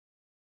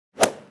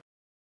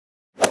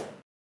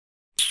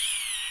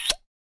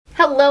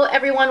Hello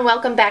everyone,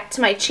 welcome back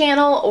to my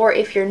channel, or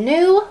if you're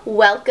new,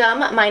 welcome.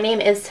 My name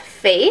is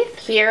Faith.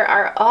 Here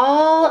are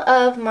all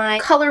of my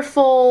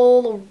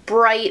colorful,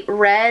 bright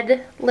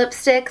red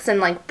lipsticks and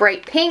like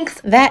bright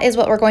pinks. That is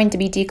what we're going to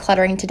be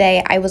decluttering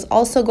today. I was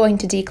also going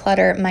to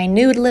declutter my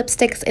nude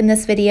lipsticks in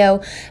this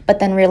video, but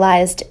then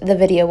realized the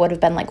video would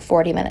have been like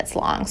 40 minutes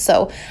long.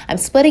 So I'm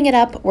splitting it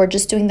up. We're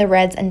just doing the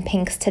reds and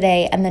pinks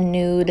today, and the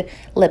nude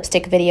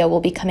lipstick video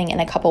will be coming in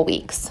a couple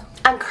weeks.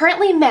 I'm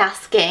currently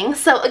masking,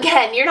 so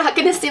again, you're not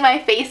going to see my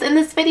face in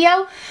this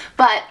video,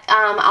 but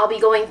I'll be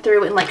going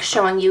through and like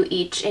showing you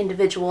each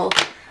individual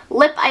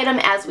lip item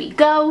as we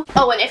go.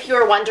 Oh, and if you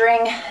were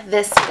wondering,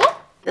 this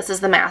is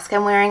the mask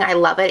I'm wearing. I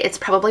love it. It's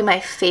probably my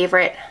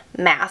favorite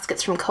mask.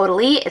 It's from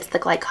Caudalie. It's the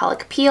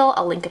glycolic peel.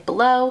 I'll link it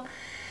below.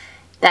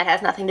 That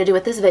has nothing to do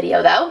with this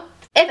video though.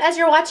 If as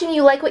you're watching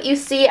you like what you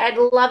see, I'd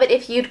love it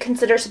if you'd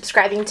consider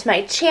subscribing to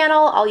my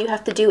channel. All you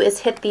have to do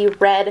is hit the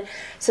red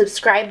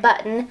subscribe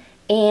button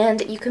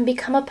and you can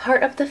become a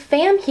part of the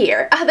fam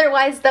here.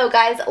 Otherwise though,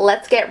 guys,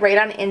 let's get right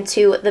on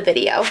into the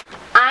video.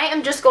 I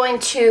am just going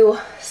to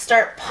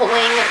start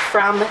pulling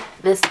from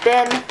this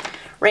bin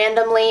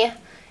randomly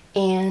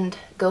and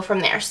go from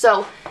there.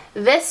 So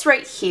this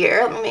right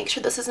here, let me make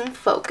sure this is in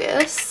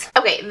focus.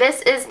 Okay,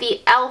 this is the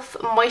e.l.f.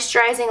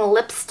 moisturizing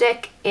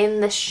lipstick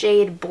in the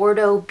shade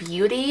Bordeaux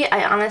Beauty.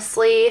 I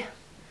honestly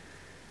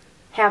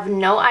have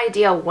no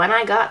idea when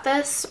I got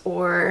this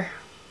or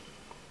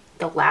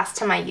the last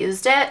time I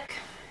used it.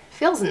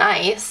 Feels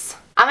nice.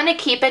 I'm gonna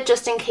keep it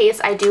just in case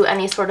I do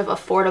any sort of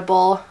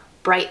affordable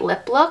bright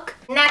lip look.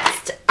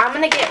 Next, I'm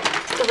gonna get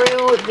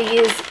through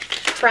these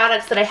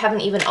products that I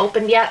haven't even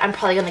opened yet. I'm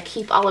probably gonna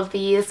keep all of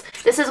these.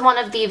 This is one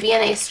of the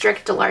V&A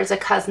Strict Delarza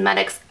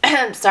Cosmetics.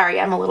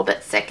 Sorry, I'm a little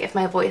bit sick if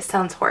my voice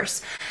sounds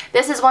hoarse.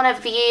 This is one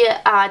of the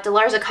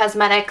Delarza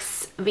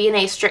Cosmetics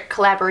V&A Strict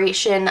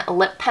collaboration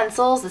lip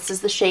pencils. This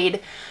is the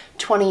shade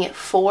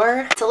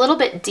 24. It's a little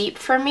bit deep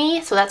for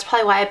me, so that's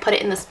probably why I put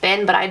it in this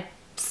bin, but I'd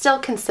still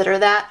consider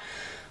that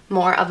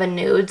more of a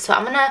nude. So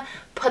I'm gonna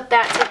put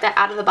that, take that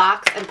out of the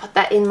box and put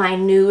that in my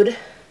nude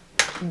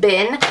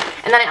bin.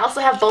 And then I also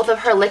have both of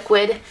her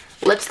liquid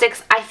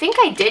lipsticks. I think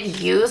I did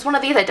use one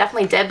of these, I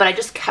definitely did, but I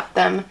just kept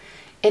them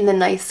in the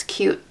nice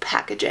cute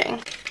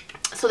packaging.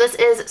 So this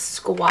is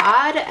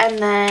Squad, and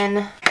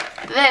then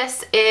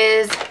this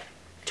is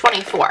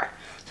 24.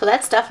 So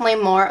that's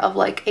definitely more of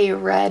like a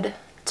red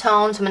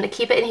tone, so I'm going to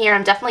keep it in here.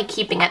 I'm definitely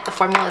keeping it. The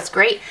formula is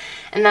great.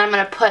 And then I'm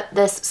going to put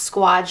this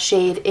Squad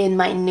shade in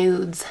my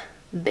nudes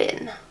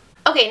bin.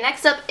 Okay,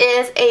 next up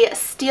is a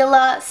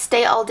Stila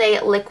Stay All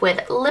Day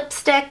liquid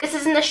lipstick. This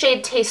is in the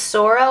shade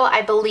Tesoro.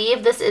 I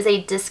believe this is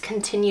a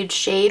discontinued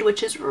shade,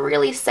 which is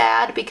really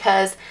sad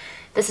because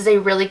this is a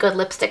really good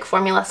lipstick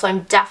formula, so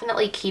I'm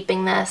definitely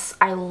keeping this.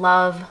 I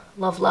love,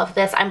 love, love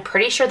this. I'm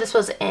pretty sure this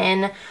was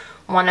in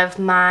one of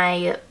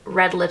my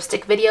red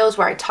lipstick videos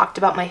where I talked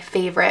about my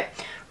favorite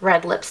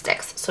red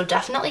lipsticks, so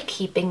definitely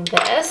keeping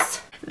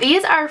this.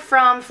 These are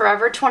from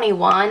Forever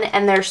 21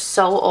 and they're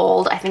so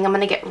old. I think I'm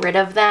gonna get rid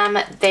of them.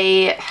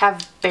 They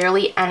have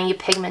barely any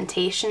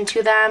pigmentation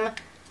to them.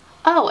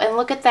 Oh, and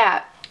look at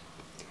that.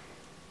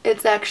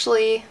 It's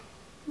actually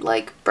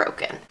like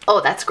broken.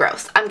 Oh, that's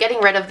gross. I'm getting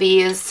rid of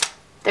these.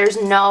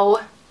 There's no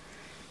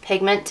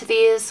pigment to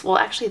these. Well,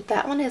 actually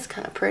that one is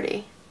kind of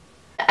pretty.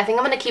 I think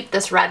I'm gonna keep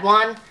this red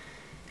one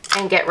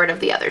and get rid of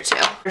the other two.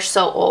 They're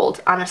so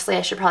old. Honestly,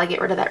 I should probably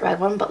get rid of that red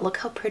one, but look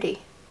how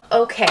pretty.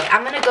 Okay,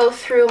 I'm gonna go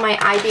through my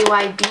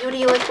IBY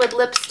Beauty liquid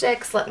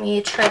lipsticks. Let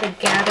me try to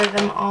gather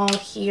them all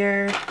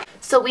here.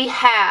 So we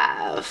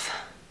have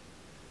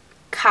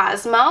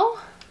Cosmo,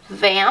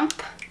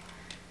 Vamp,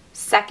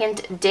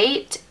 Second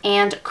Date,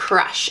 and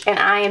Crush. And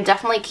I am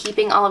definitely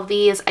keeping all of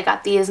these. I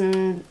got these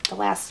in the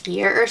last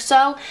year or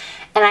so,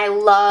 and I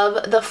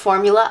love the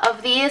formula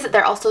of these.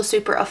 They're also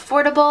super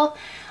affordable.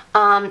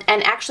 And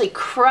actually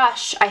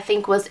Crush, I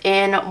think, was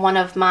in one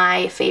of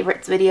my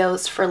favorites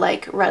videos for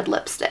like red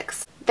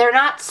lipsticks. They're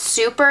not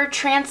super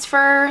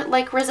transfer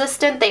like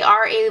resistant. They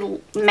are a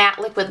matte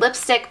liquid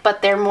lipstick,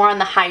 but they're more on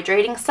the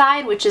hydrating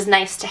side, which is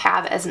nice to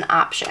have as an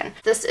option.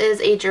 This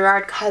is a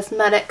Gerard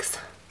Cosmetics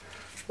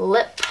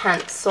lip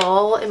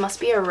pencil. It must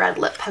be a red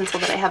lip pencil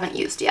that I haven't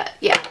used yet.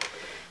 Yeah.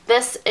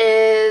 This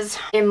is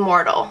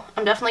Immortal.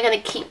 I'm definitely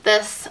going to keep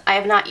this. I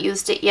have not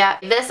used it yet.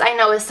 This I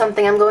know is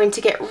something I'm going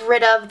to get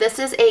rid of. This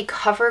is a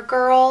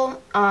CoverGirl.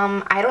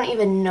 I don't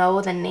even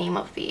know the name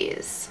of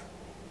these.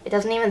 It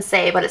doesn't even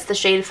say, but it's the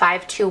shade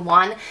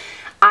 521.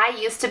 I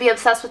used to be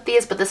obsessed with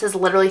these, but this is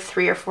literally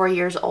 3 or 4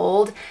 years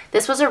old.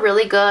 This was a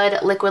really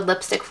good liquid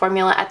lipstick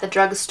formula at the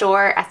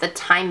drugstore at the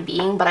time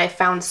being, but I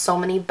found so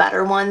many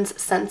better ones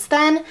since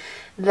then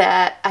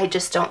that I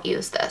just don't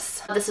use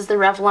this. This is the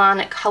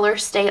Revlon Color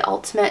Stay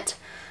Ultimate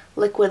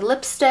liquid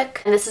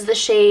lipstick, and this is the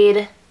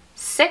shade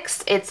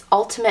 6. It's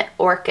Ultimate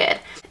Orchid.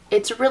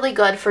 It's really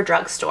good for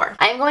drugstore.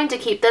 I'm going to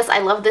keep this. I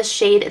love this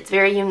shade. It's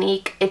very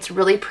unique. It's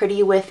really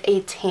pretty with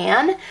a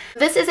tan.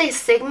 This is a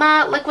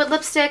Sigma liquid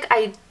lipstick.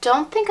 I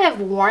don't think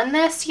I've worn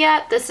this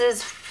yet. This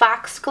is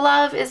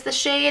Foxglove is the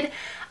shade.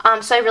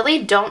 So I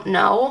really don't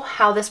know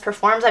how this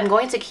performs. I'm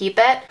going to keep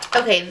it.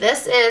 Okay,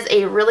 this is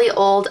a really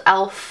old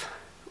e.l.f.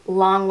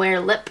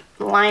 longwear lip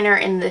liner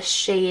in the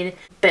shade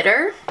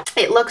Bitter.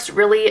 It looks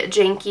really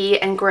janky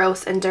and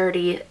gross and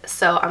dirty,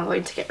 so I'm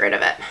going to get rid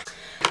of it.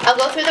 I'll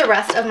go through the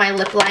rest of my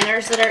lip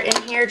liners that are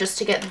in here just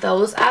to get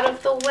those out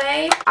of the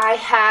way. I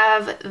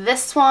have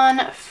this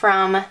one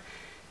from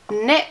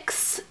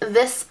NYX.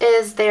 This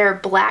is their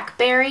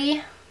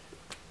Blackberry.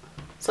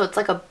 So it's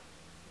like a,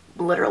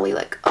 literally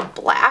like a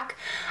black.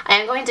 I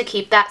am going to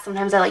keep that.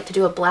 Sometimes I like to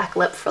do a black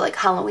lip for like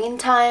Halloween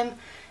time,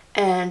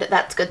 and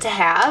that's good to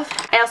have.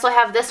 I also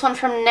have this one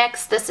from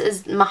NYX. This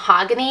is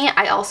Mahogany.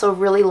 I also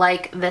really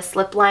like this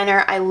lip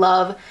liner. I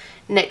love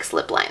NYX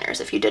lip liners,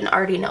 if you didn't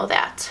already know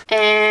that.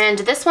 And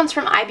this one's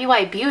from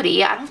IBY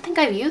Beauty. I don't think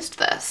I've used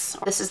this.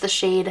 This is the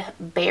shade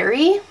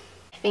Berry.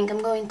 I think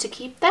I'm going to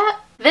keep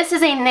that. This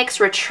is a NYX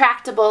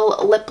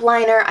retractable lip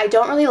liner. I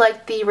don't really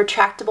like the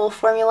retractable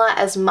formula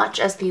as much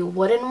as the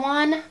wooden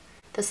one.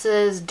 This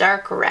is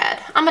dark red.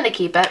 I'm going to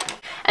keep it.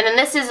 And then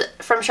this is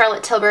from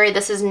Charlotte Tilbury.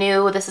 This is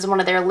new. This is one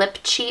of their lip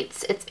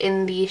cheats. It's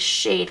in the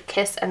shade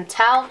Kiss and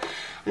Tell.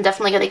 I'm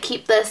definitely going to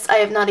keep this. I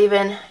have not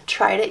even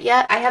tried it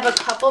yet. I have a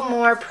couple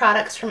more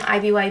products from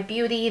IBY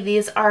Beauty.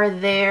 These are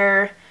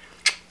their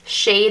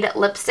shade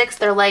lipsticks.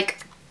 They're like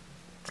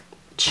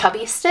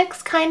chubby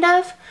sticks, kind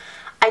of.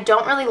 I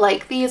don't really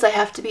like these, I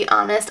have to be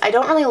honest. I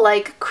don't really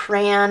like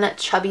crayon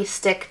chubby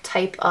stick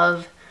type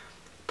of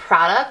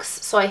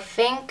products, so I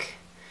think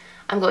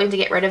I'm going to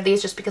get rid of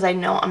these just because I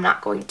know I'm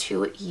not going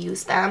to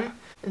use them.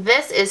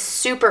 This is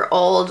super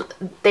old.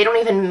 They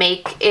don't even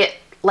make it,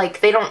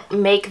 like they don't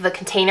make the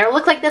container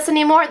look like this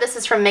anymore. This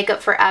is from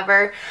Makeup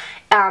Forever.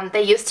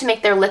 They used to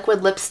make their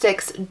liquid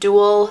lipsticks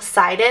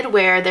dual-sided,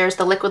 where there's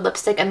the liquid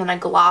lipstick and then a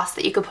gloss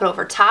that you could put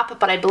over top,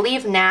 but I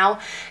believe now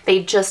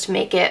they just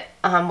make it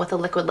with a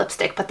liquid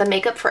lipstick. But the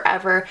Makeup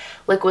Forever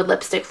liquid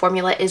lipstick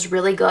formula is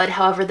really good.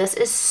 However, this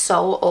is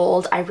so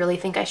old, I really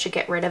think I should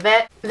get rid of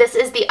it. This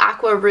is the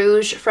Aqua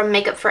Rouge from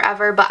Makeup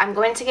Forever, but I'm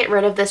going to get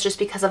rid of this just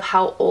because of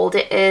how old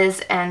it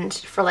is, and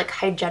for like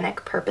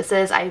hygienic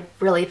purposes. I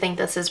really think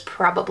this is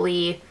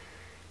probably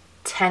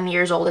 10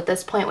 years old at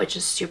this point, which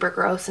is super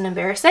gross and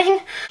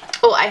embarrassing.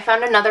 Oh, I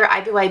found another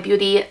IBY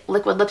Beauty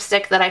liquid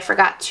lipstick that I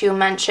forgot to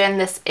mention.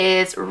 This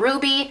is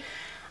Ruby.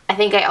 I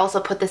think I also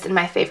put this in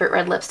my favorite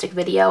red lipstick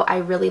video. I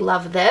really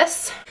love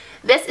this.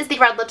 This is the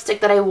red lipstick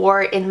that I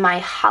wore in my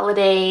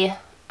holiday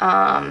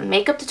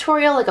makeup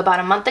tutorial like about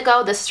a month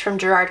ago. This is from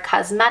Gerard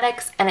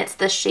Cosmetics, and it's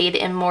the shade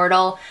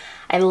Immortal.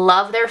 I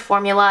love their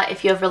formula.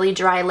 If you have really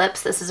dry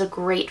lips, this is a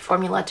great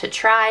formula to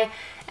try.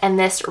 And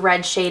this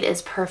red shade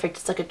is perfect.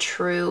 It's like a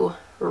true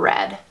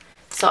red.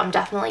 So I'm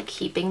definitely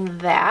keeping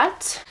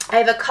that. I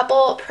have a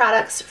couple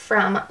products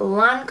from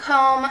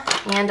Lancome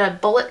and a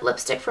bullet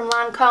lipstick from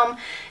Lancome.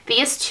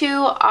 These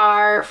two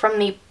are from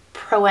the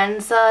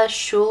Proenza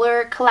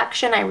Schuler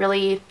collection. I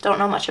really don't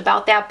know much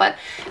about that, but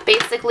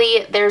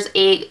basically there's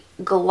a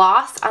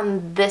gloss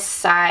on this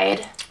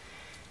side,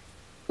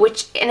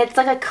 and it's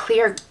like a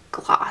clear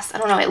gloss. I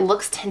don't know, it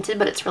looks tinted,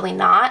 but it's really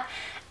not.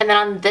 And then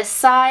on this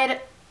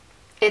side,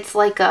 it's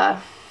like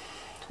a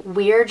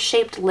weird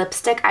shaped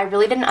lipstick. I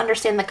really didn't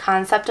understand the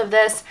concept of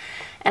this,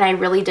 and I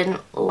really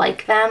didn't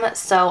like them,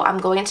 so I'm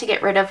going to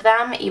get rid of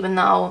them, even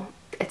though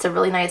it's a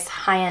really nice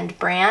high-end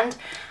brand.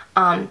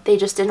 They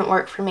just didn't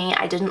work for me.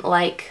 I didn't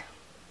like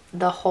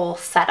the whole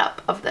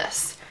setup of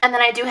this. And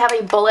then I do have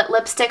a bullet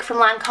lipstick from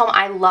Lancome.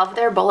 I love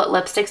their bullet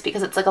lipsticks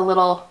because it's like a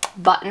little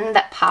button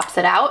that pops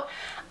it out.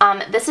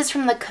 This is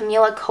from the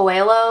Camila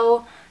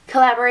Coelho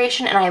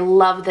collaboration, and I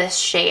love this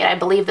shade. I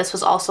believe this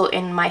was also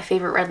in my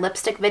favorite red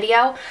lipstick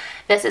video.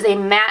 This is a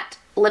matte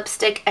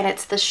lipstick, and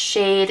it's the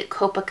shade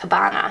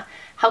Copacabana.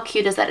 How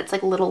cute is that? It's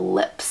like little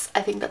lips.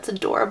 I think that's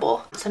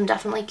adorable. So I'm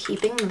definitely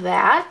keeping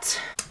that.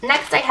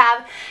 Next I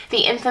have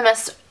the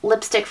infamous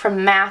lipstick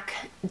from MAC,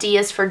 D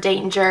is for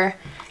Danger.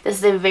 This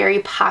is a very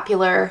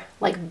popular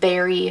like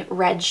berry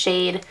red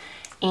shade,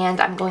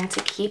 and I'm going to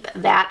keep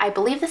that. I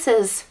believe this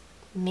is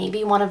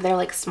maybe one of their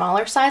like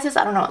smaller sizes.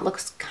 I don't know, it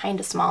looks kind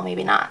of small,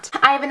 maybe not.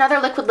 I have another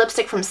liquid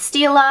lipstick from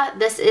Stila.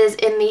 This is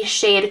in the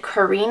shade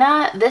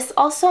Karina. This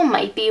also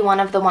might be one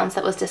of the ones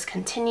that was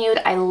discontinued.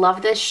 I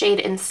love this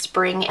shade in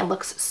spring. It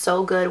looks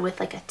so good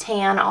with like a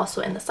tan, also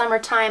in the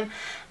summertime.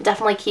 I'm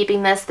definitely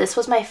keeping this. This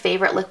was my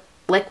favorite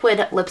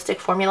liquid lipstick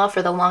formula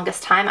for the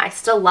longest time. I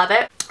still love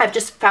it. I've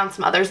just found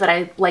some others that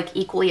I like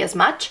equally as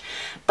much,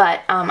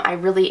 but I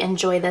really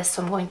enjoy this,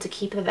 so I'm going to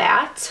keep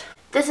that.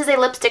 This is a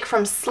lipstick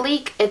from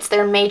Sleek. It's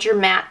their Major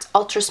Matte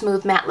Ultra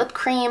Smooth Matte Lip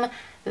Cream.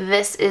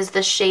 This is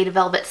the shade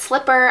Velvet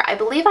Slipper. I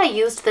believe I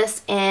used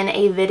this in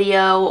a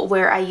video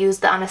where I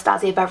used the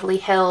Anastasia Beverly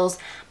Hills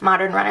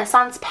Modern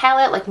Renaissance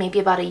palette like maybe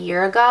about a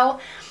year ago.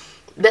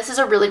 This is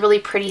a really, really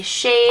pretty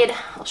shade.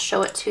 I'll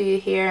show it to you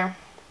here.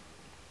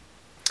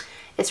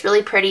 It's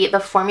really pretty. The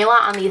formula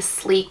on these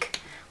Sleek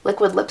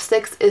liquid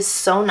lipsticks is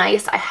so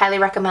nice. I highly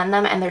recommend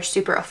them, and they're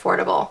super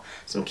affordable.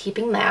 So I'm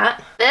keeping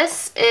that.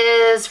 This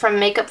is from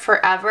Makeup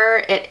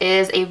Forever. It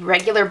is a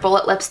regular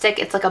bullet lipstick.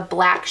 It's like a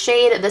black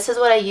shade. This is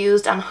what I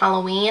used on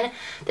Halloween.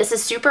 This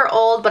is super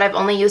old, but I've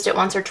only used it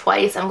once or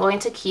twice. I'm going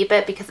to keep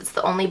it because it's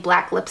the only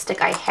black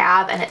lipstick I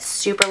have, and it's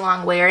super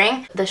long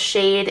wearing. The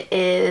shade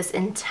is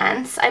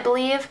Intense, I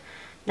believe,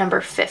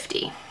 number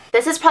 50.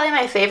 This is probably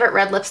my favorite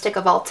red lipstick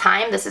of all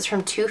time. This is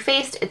from Too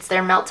Faced. It's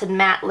their Melted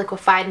Matte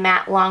Liquefied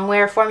Matte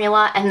Longwear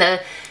formula, and the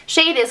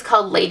shade is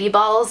called Lady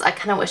Balls. I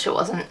kind of wish it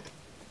wasn't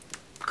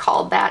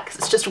called that because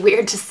it's just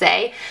weird to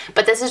say,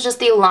 but this is just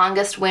the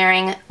longest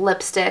wearing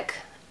lipstick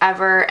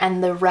ever,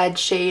 and the red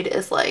shade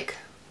is like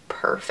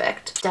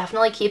perfect.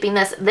 Definitely keeping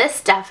this.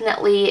 This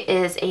definitely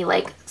is a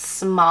like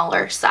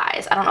smaller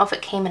size. I don't know if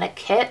it came in a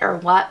kit or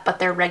what, but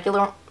their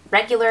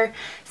regular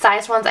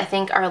size ones I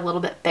think are a little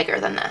bit bigger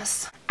than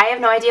this. I have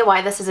no idea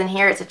why this is in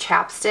here. It's a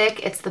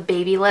chapstick. It's the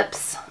Baby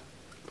Lips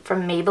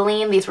from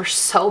Maybelline. These were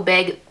so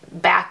big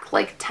back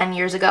like 10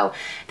 years ago.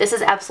 This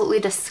is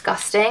absolutely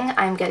disgusting.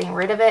 I'm getting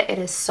rid of it. It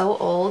is so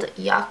old.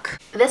 Yuck.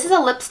 This is a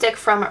lipstick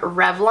from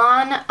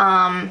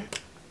Revlon.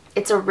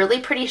 It's a really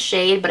pretty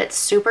shade, but it's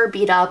super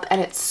beat up and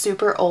it's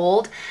super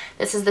old.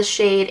 This is the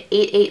shade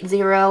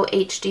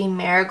 880 HD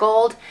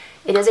Marigold.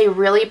 It is a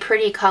really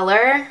pretty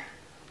color,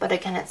 but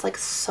again, it's like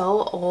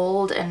so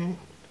old and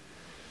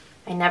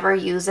I never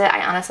use it.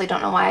 I honestly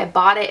don't know why I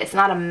bought it. It's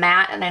not a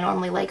matte, and I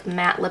normally like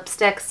matte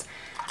lipsticks.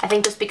 I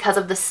think just because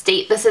of the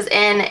state this is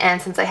in,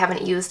 and since I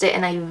haven't used it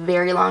in a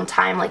very long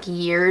time, like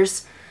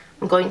years,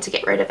 I'm going to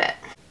get rid of it.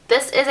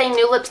 This is a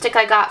new lipstick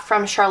I got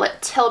from Charlotte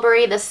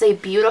Tilbury. This is a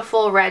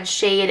beautiful red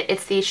shade.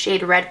 It's the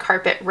shade Red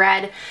Carpet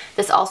Red.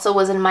 This also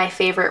was in my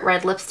favorite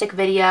red lipstick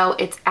video.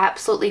 It's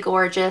absolutely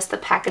gorgeous. The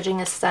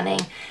packaging is stunning,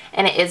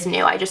 and it is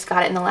new. I just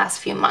got it in the last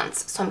few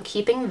months, so I'm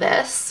keeping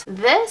this.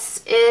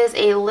 This is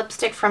a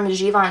lipstick from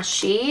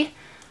Givenchy.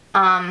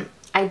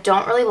 I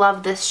don't really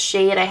love this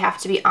shade, I have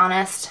to be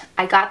honest.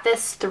 I got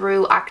this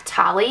through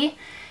Octali.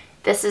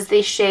 This is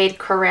the shade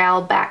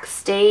Corral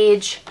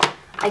Backstage.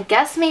 I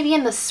guess maybe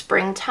in the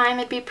springtime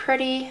it'd be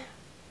pretty.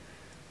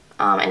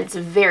 And it's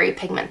very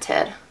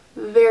pigmented.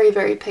 Very,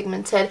 very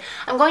pigmented.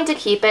 I'm going to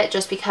keep it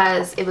just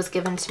because it was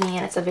given to me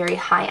and it's a very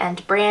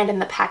high-end brand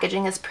and the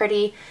packaging is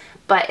pretty.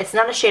 But it's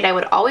not a shade I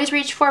would always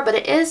reach for, but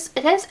it is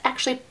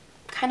actually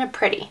kind of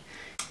pretty.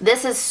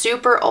 This is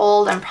super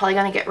old. I'm probably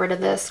going to get rid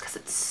of this because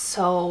it's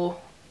so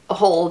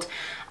old.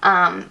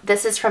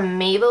 This is from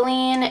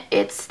Maybelline.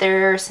 It's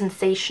their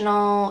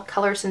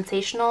Color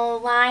Sensational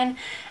line,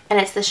 and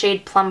it's the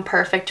shade Plum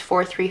Perfect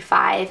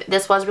 435.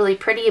 This was really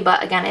pretty,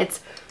 but again, it's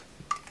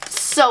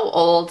so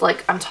old.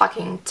 Like, I'm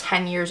talking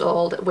 10 years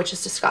old, which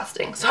is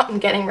disgusting, so I'm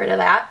getting rid of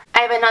that. I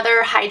have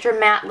another Hydra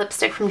Matte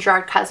lipstick from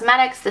Gerard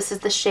Cosmetics. This is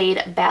the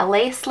shade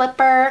Ballet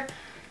Slipper.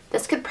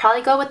 This could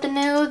probably go with the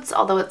nudes,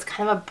 although it's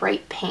kind of a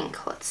bright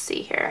pink. Let's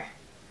see here.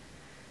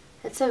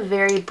 It's a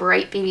very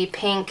bright baby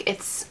pink.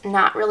 It's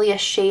not really a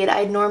shade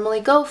I'd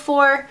normally go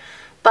for,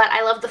 but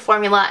I love the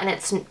formula and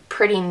it's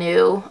pretty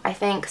new, I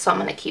think, so I'm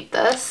going to keep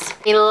this.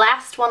 The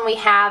last one we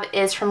have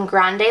is from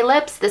Grande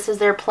Lips. This is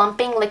their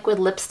Plumping Liquid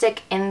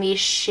Lipstick in the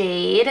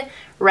shade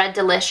Red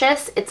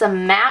Delicious. It's a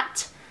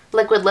matte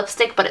liquid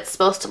lipstick, but it's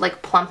supposed to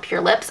like plump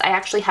your lips. I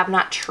actually have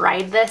not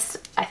tried this.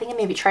 I think I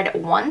maybe tried it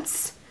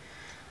once.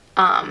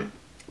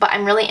 But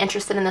I'm really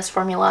interested in this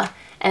formula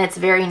and it's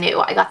very new.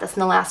 I got this in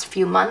the last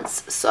few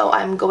months, so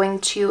I'm going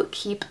to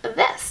keep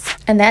this.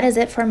 And that is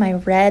it for my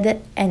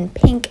red and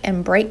pink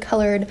and bright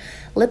colored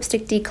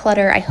lipstick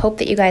declutter. I hope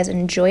that you guys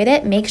enjoyed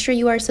it. Make sure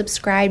you are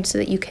subscribed so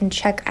that you can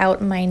check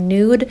out my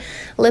nude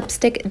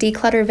lipstick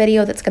declutter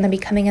video that's going to be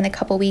coming in a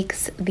couple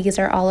weeks. These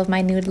are all of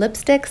my nude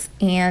lipsticks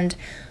and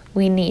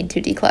we need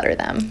to declutter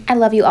them. I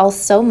love you all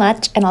so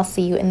much and I'll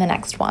see you in the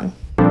next one.